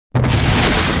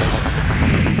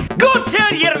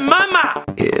not your mama!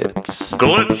 It's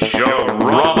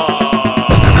Glitch-A-Rama!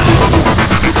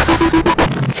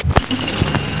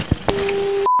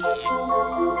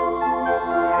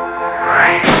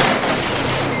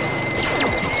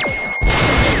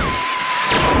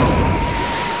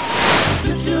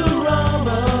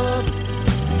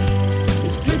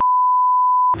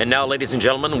 And now, ladies and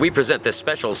gentlemen, we present this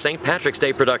special St. Patrick's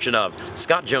Day production of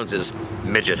Scott Jones's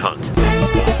Midget Hunt.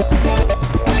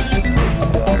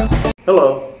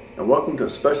 Hello, and welcome to a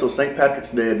special St.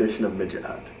 Patrick's Day edition of Midget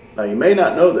Hunt. Now, you may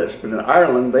not know this, but in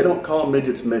Ireland, they don't call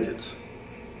midgets midgets.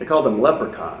 They call them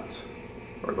leprechauns,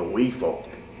 or the wee folk,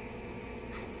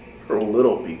 or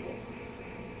little people.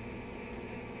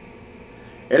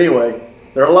 Anyway,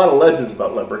 there are a lot of legends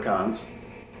about leprechauns.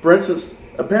 For instance,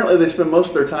 apparently they spend most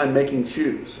of their time making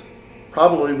shoes,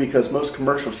 probably because most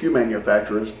commercial shoe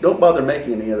manufacturers don't bother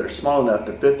making any that are small enough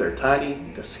to fit their tiny,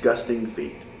 disgusting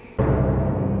feet.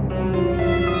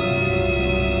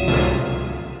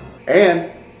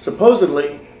 And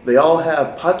supposedly, they all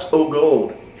have pots o'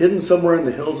 gold hidden somewhere in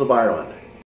the hills of Ireland.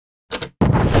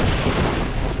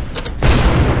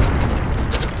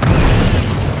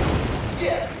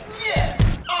 Yes!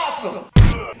 Awesome!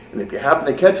 And if you happen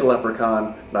to catch a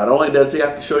leprechaun, not only does he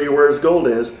have to show you where his gold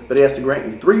is, but he has to grant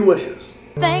you 3 wishes.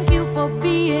 Thank you for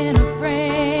being a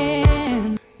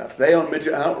friend. Now today on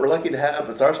Midget Hunt, we're lucky to have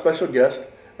as our special guest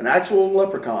an actual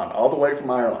leprechaun all the way from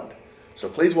Ireland. So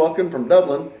please welcome from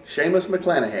Dublin, Seamus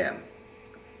McClanahan.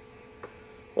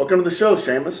 Welcome to the show,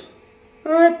 Seamus.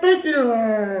 Thank you.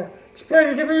 It's a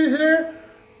pleasure to be here.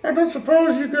 I don't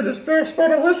suppose you could spare a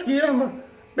spot of whiskey. I'm a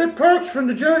bit parched from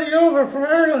the journey over from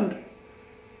Ireland.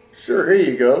 Sure, here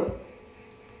you go.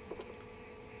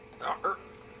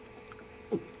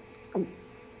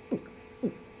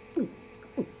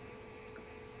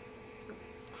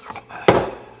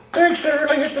 Thanks, I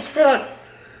really hit the spot.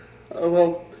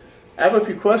 Well, I have a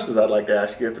few questions I'd like to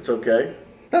ask you, if it's okay.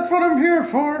 That's what I'm here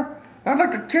for. I'd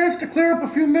like a chance to clear up a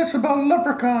few myths about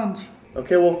leprechauns.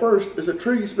 Okay, well first, is it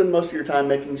true you spend most of your time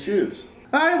making shoes?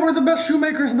 Aye, we're the best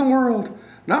shoemakers in the world.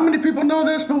 Not many people know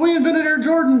this, but we invented Air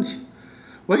Jordans.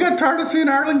 We got tired of seeing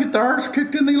Ireland get their arse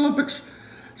kicked in the Olympics,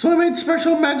 so we made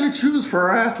special magic shoes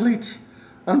for our athletes.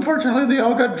 Unfortunately, they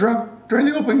all got drunk during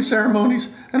the opening ceremonies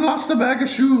and lost the bag of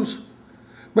shoes.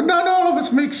 But not all of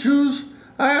us make shoes.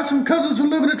 I have some cousins who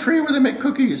live in a tree where they make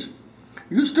cookies.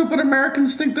 You stupid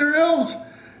Americans think they're elves.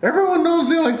 Everyone knows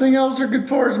the only thing elves are good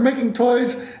for is making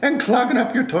toys and clogging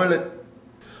up your toilet.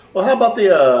 Well, how about the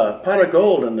pot of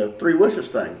gold and the 3 wishes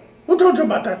thing? Who told you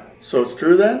about that? So it's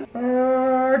true then?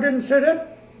 I didn't say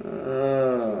that.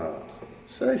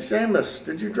 Say, Seamus,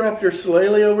 did you drop your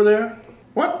shillelagh over there?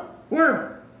 What?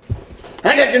 Where?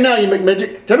 I got you now, you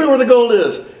McMidget. Tell me where the gold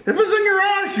is. If it's in your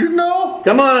arse, you'd know.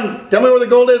 Come on, tell me where the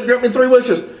gold is and grant me 3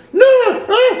 wishes. No!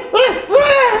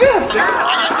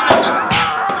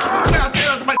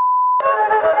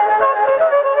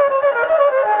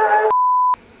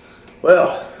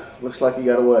 Well, looks like you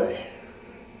got away.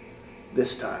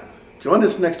 This time. Join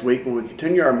us next week when we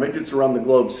continue our Midgets Around the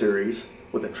Globe series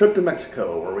with a trip to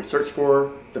Mexico where we search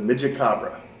for the Midget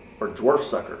Cabra, or dwarf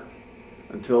sucker.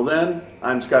 Until then,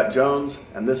 I'm Scott Jones,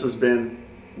 and this has been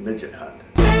Midget Hunt.